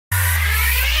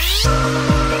Hey,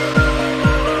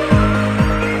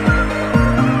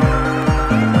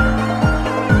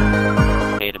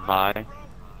 to buy.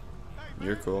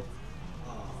 You're cool.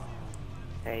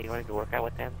 Hey, you want to go work out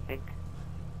with them, think?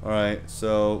 Alright,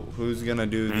 so who's gonna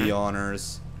do the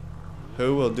honors?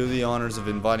 Who will do the honors of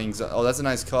inviting... Oh, that's a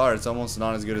nice car. It's almost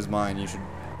not as good as mine. You should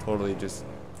totally just...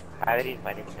 I already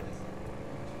invited him.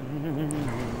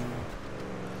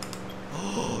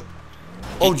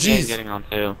 Oh, He's jeez! getting on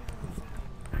too.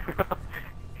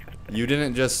 You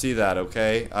didn't just see that,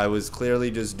 okay? I was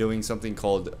clearly just doing something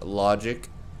called logic.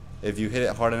 If you hit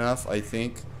it hard enough, I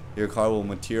think your car will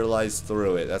materialize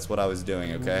through it. That's what I was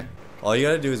doing, okay? All you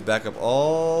gotta do is back up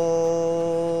all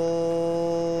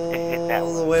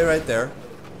the way right there.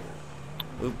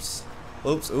 Oops.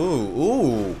 Oops. Ooh.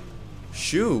 Ooh.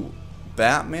 Shoot.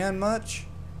 Batman much?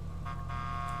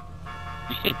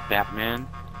 You say Batman?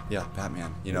 Yeah,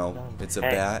 Batman. You know, it's a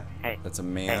bat. Hey, That's a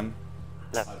man.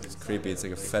 Look. It's creepy. It's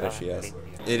like a fetish he has.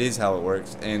 It is how it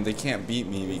works, and they can't beat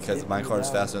me because my car is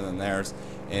faster than theirs.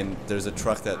 And there's a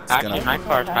truck that's Actually, gonna. my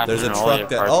car's faster There's a than all your truck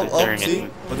that. cars Oh, considering see,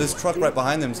 it. but this truck right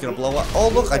behind them is gonna blow up. Oh,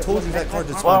 look! I told you that car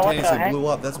just spontaneously blew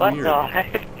up. That's weird.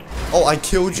 Oh, I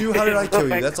killed you? How did I kill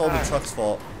you? That's all the truck's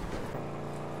fault.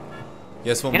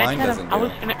 Guess what mine doesn't do? I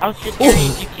was just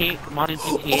carrying GTA, modded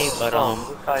GTA, but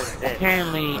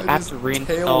apparently I have to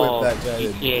reinstall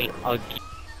GTA again.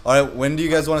 All right, when do you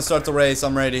guys want to start the race?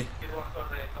 I'm ready.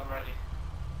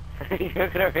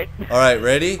 All right,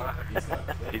 ready?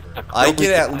 I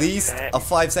get at least a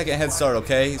 5-second head start,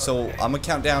 okay? So I'm gonna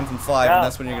count down from 5, and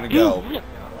that's when you're gonna go.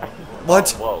 What?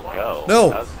 Whoa, go.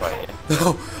 No.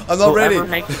 No, I'm not ready.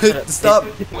 Stop.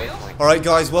 All right,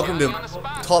 guys, welcome to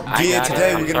Top Gear.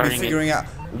 Today we're gonna be figuring out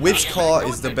which car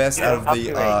is the best out of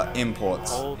the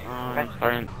imports. Hold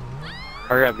on.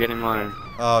 Hurry up, get in line.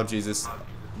 Oh Jesus.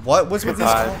 What's with these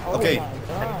cars? Okay,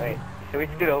 Should we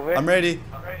scoot over? I'm ready.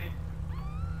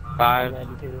 5,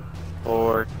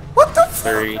 4, What the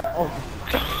 3.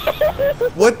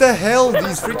 What the hell?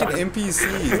 These freaking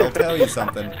NPCs. I'll tell you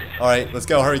something. All right, let's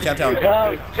go. Hurry, countdown.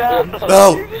 No.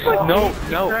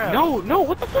 No,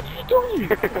 what the fuck are you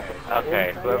doing?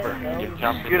 Okay, whoever.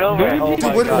 Get over it.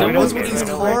 Dude, what's with these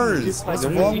cars? What's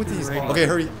wrong with these? Okay,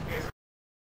 hurry.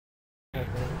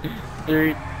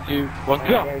 3, 2, 1,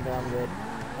 go.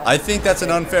 I think that's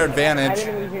an unfair advantage.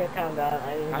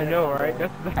 I know, right?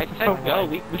 I said go.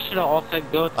 We should have all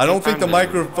said go. At the I don't same think the time.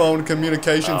 microphone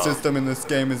communication system in this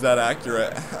game is that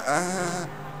accurate. I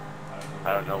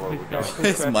don't know where we're going.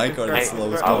 His mic are the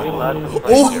slowest Are we going. allowed to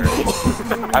play Oh! dirty?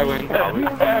 I win.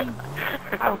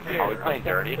 Are we playing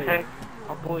dirty? I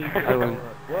win.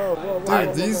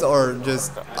 Dude, these are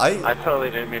just... I totally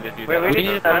didn't mean to do that. We need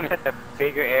to find a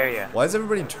bigger area. Why is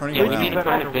everybody turning Yeah, we need to around?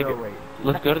 find a bigger.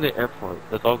 Let's go to the airport.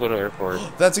 Let's all go to the airport.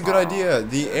 That's a good idea.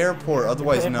 The airport,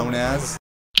 otherwise known as...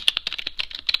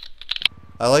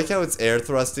 I like how it's air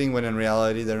thrusting when in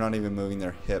reality they're not even moving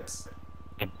their hips.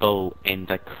 And bow and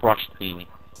that crushed me.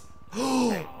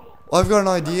 I've got an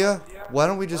idea. Why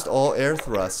don't we just all air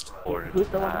thrust? Who's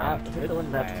the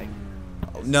one that?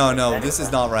 No, this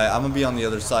is not right. I'm gonna be on the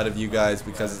other side of you guys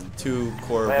because two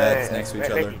Corvettes next to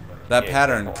each other. That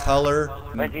pattern, color,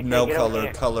 no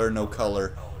color, color, no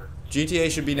color.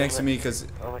 GTA should be next to me because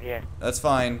Over here. that's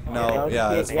fine. No,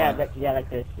 yeah, that's fine. Yeah, like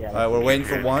this. Yeah. All right, we're waiting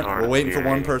for one. We're waiting for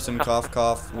one person. Cough,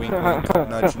 cough. Wink, wink.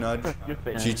 Nudge, nudge.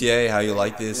 GTA, how you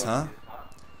like this, huh?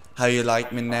 How you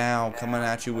like me now? Coming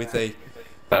at you with a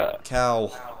cow.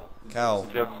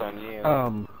 Jokes on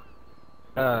you.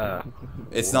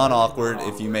 It's not awkward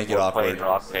if you make it awkward.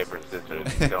 Rock, paper, scissors.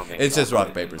 It's just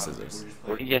rock, paper, scissors.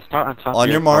 Yeah, start on top On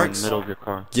of your car, in marks. the middle of your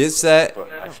car. Get set.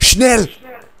 Schnell!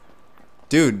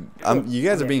 Dude, you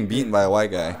guys are being beaten by a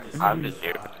white guy. I'm just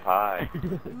here for pie.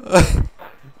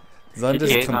 Zun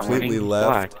just GTA's not completely winning.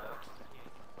 left.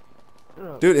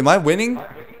 Dude, am I winning?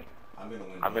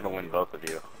 I'm gonna win both of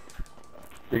you.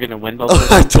 You're gonna win both Oh,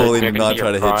 of I them? totally You're did gonna not get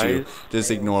try to your hit you. prize?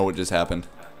 Just ignore what just happened.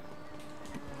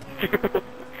 You're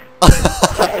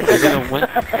gonna win.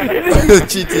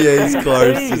 GTA's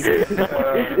cars just...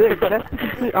 That's the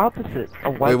complete opposite. A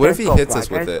white Wait, what if guy's he car, hits us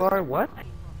black with guy's it? car, what?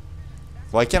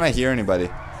 Why can't I hear anybody?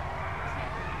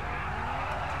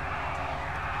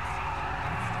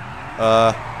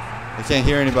 I can't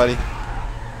hear anybody.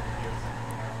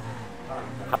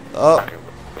 Oh.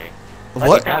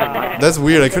 What? That's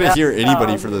weird. I couldn't hear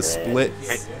anybody for the split.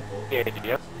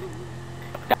 That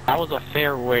was a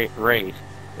fair race.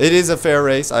 It is a fair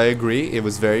race. I agree. It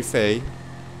was very fey.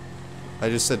 I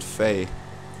just said fey.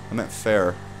 I meant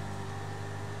fair.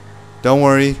 Don't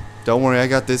worry. Don't worry. I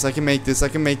got this. I can make this. I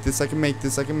can make this. I can make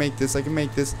this. I can make this. I can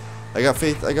make this. I got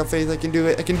faith. I got faith. I can do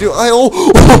it. I can do it.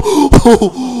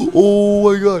 Oh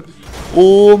my god.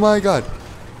 Oh my god.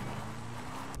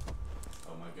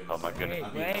 Oh my goodness.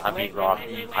 I beat Ross.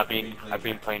 I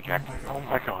beat plane track. Oh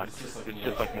my god. It's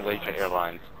just like Malaysia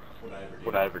Airlines.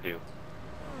 Would I ever do?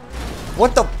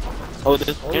 What the? Oh,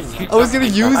 this. I was gonna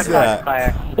use that.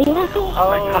 Oh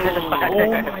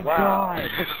my god.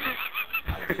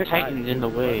 Titan's in the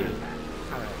way.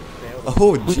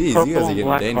 Oh jeez, you guys are getting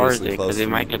Black dangerously cars, close. because they to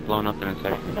might me. get blown up in a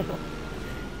second.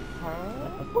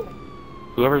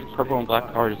 Whoever's purple and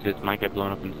black cars is might get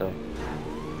blown up in a second.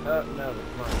 No,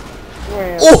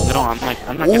 Oh! No, I'm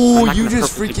not Oh, gonna you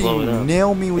just purposely blow it freaking up.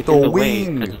 nailed me with It's in the way,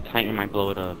 wing. 'cause Titan might blow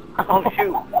it up. Oh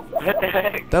shoot. What the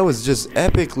heck? That was just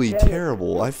epically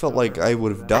terrible. I felt like I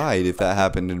would have died if that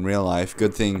happened in real life.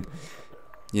 Good thing,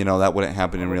 you know, that wouldn't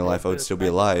happen in real life. I would still be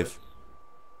alive.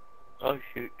 Oh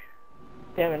shoot.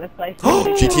 Damn it, let's play.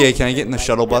 GTA, can I get in the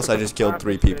shuttle bus? I just killed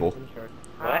 3 people.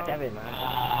 What? Kevin,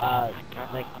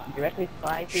 like directly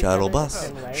fly. Shuttle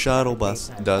bus. Shuttle bus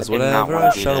does I did not whatever wanna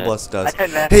a do shuttle that. bus does. I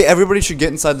turned left. Hey, everybody should get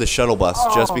inside the shuttle bus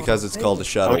just because it's called a Are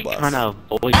shuttle we bus. trying to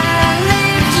avoid